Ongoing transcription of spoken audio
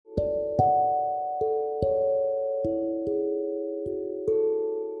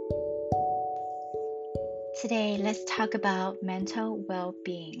Today, let's talk about mental well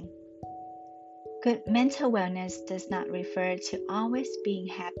being. Good mental wellness does not refer to always being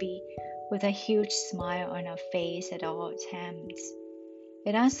happy with a huge smile on our face at all times.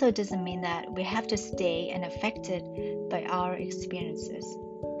 It also doesn't mean that we have to stay unaffected by our experiences.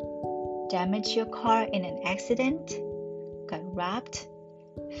 Damage your car in an accident, got robbed,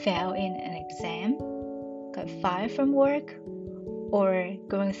 failed in an exam, got fired from work, or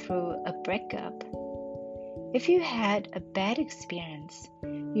going through a breakup. If you had a bad experience,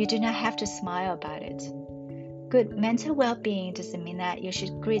 you do not have to smile about it. Good mental well-being doesn't mean that you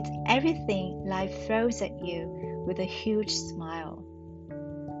should greet everything life throws at you with a huge smile.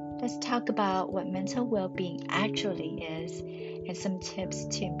 Let's talk about what mental well-being actually is and some tips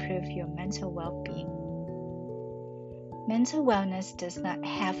to improve your mental well-being. Mental wellness does not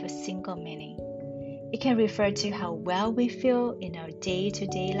have a single meaning. It can refer to how well we feel in our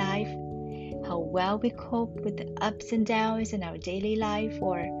day-to-day life, how well we cope with the ups and downs in our daily life,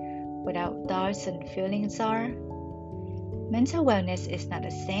 or what our thoughts and feelings are. Mental wellness is not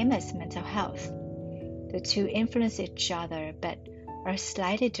the same as mental health. The two influence each other but are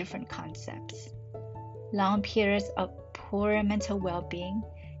slightly different concepts. Long periods of poor mental well-being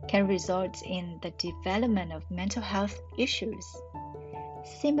can result in the development of mental health issues.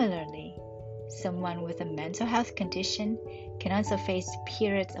 Similarly, someone with a mental health condition can also face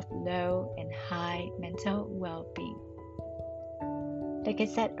periods of low and high mental well-being. Like I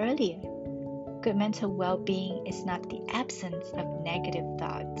said earlier, good mental well-being is not the absence of negative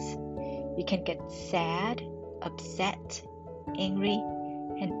thoughts. You can get sad, upset, angry,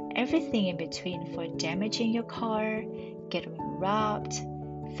 and everything in between for damaging your car, getting robbed,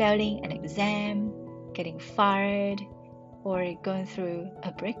 failing an exam, getting fired, or going through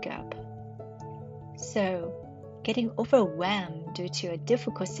a breakup. So, getting overwhelmed due to a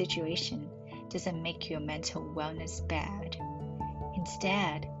difficult situation doesn't make your mental wellness bad.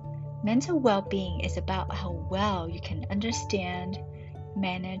 Instead, mental well-being is about how well you can understand,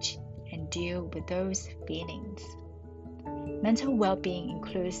 manage, and deal with those feelings. Mental well-being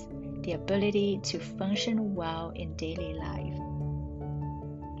includes the ability to function well in daily life.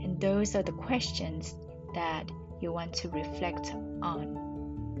 And those are the questions that you want to reflect on.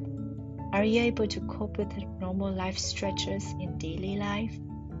 Are you able to cope with the normal life stretches in daily life?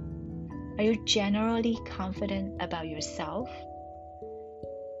 Are you generally confident about yourself?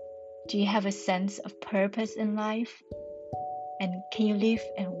 Do you have a sense of purpose in life? And can you live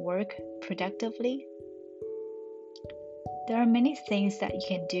and work productively? There are many things that you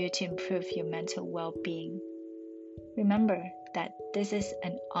can do to improve your mental well-being. Remember that this is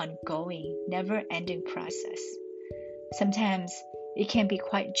an ongoing, never-ending process. Sometimes it can be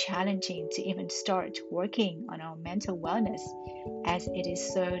quite challenging to even start working on our mental wellness as it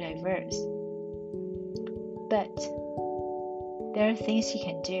is so diverse. But there are things you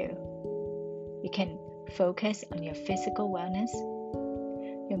can do. You can focus on your physical wellness.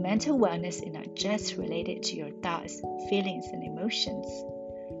 Your mental wellness is not just related to your thoughts, feelings, and emotions.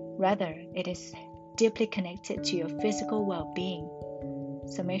 Rather, it is deeply connected to your physical well-being.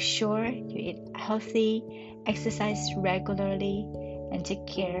 So make sure you eat healthy, exercise regularly, and take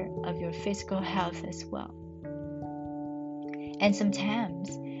care of your physical health as well. And sometimes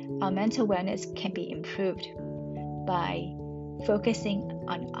our mental wellness can be improved by focusing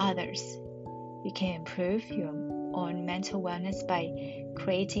on others. You can improve your own mental wellness by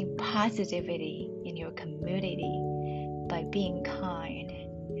creating positivity in your community, by being kind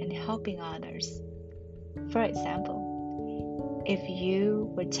and helping others. For example, if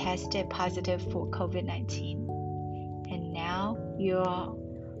you were tested positive for COVID-19 and now you're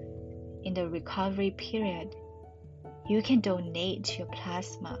in the recovery period, you can donate your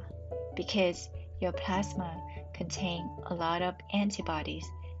plasma because your plasma contains a lot of antibodies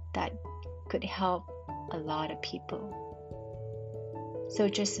that could help a lot of people. So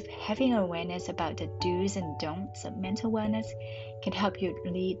just having awareness about the do's and don'ts of mental wellness can help you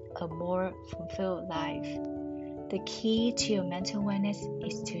lead a more fulfilled life. The key to your mental wellness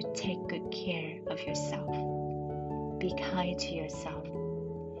is to take good care of yourself. Be kind to yourself,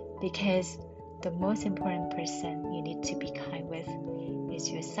 because the most important person you need to be kind with is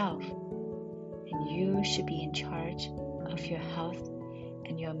yourself, and you should be in charge of your health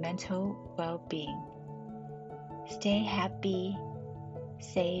and your mental well-being. Stay happy,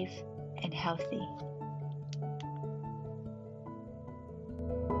 safe, and healthy.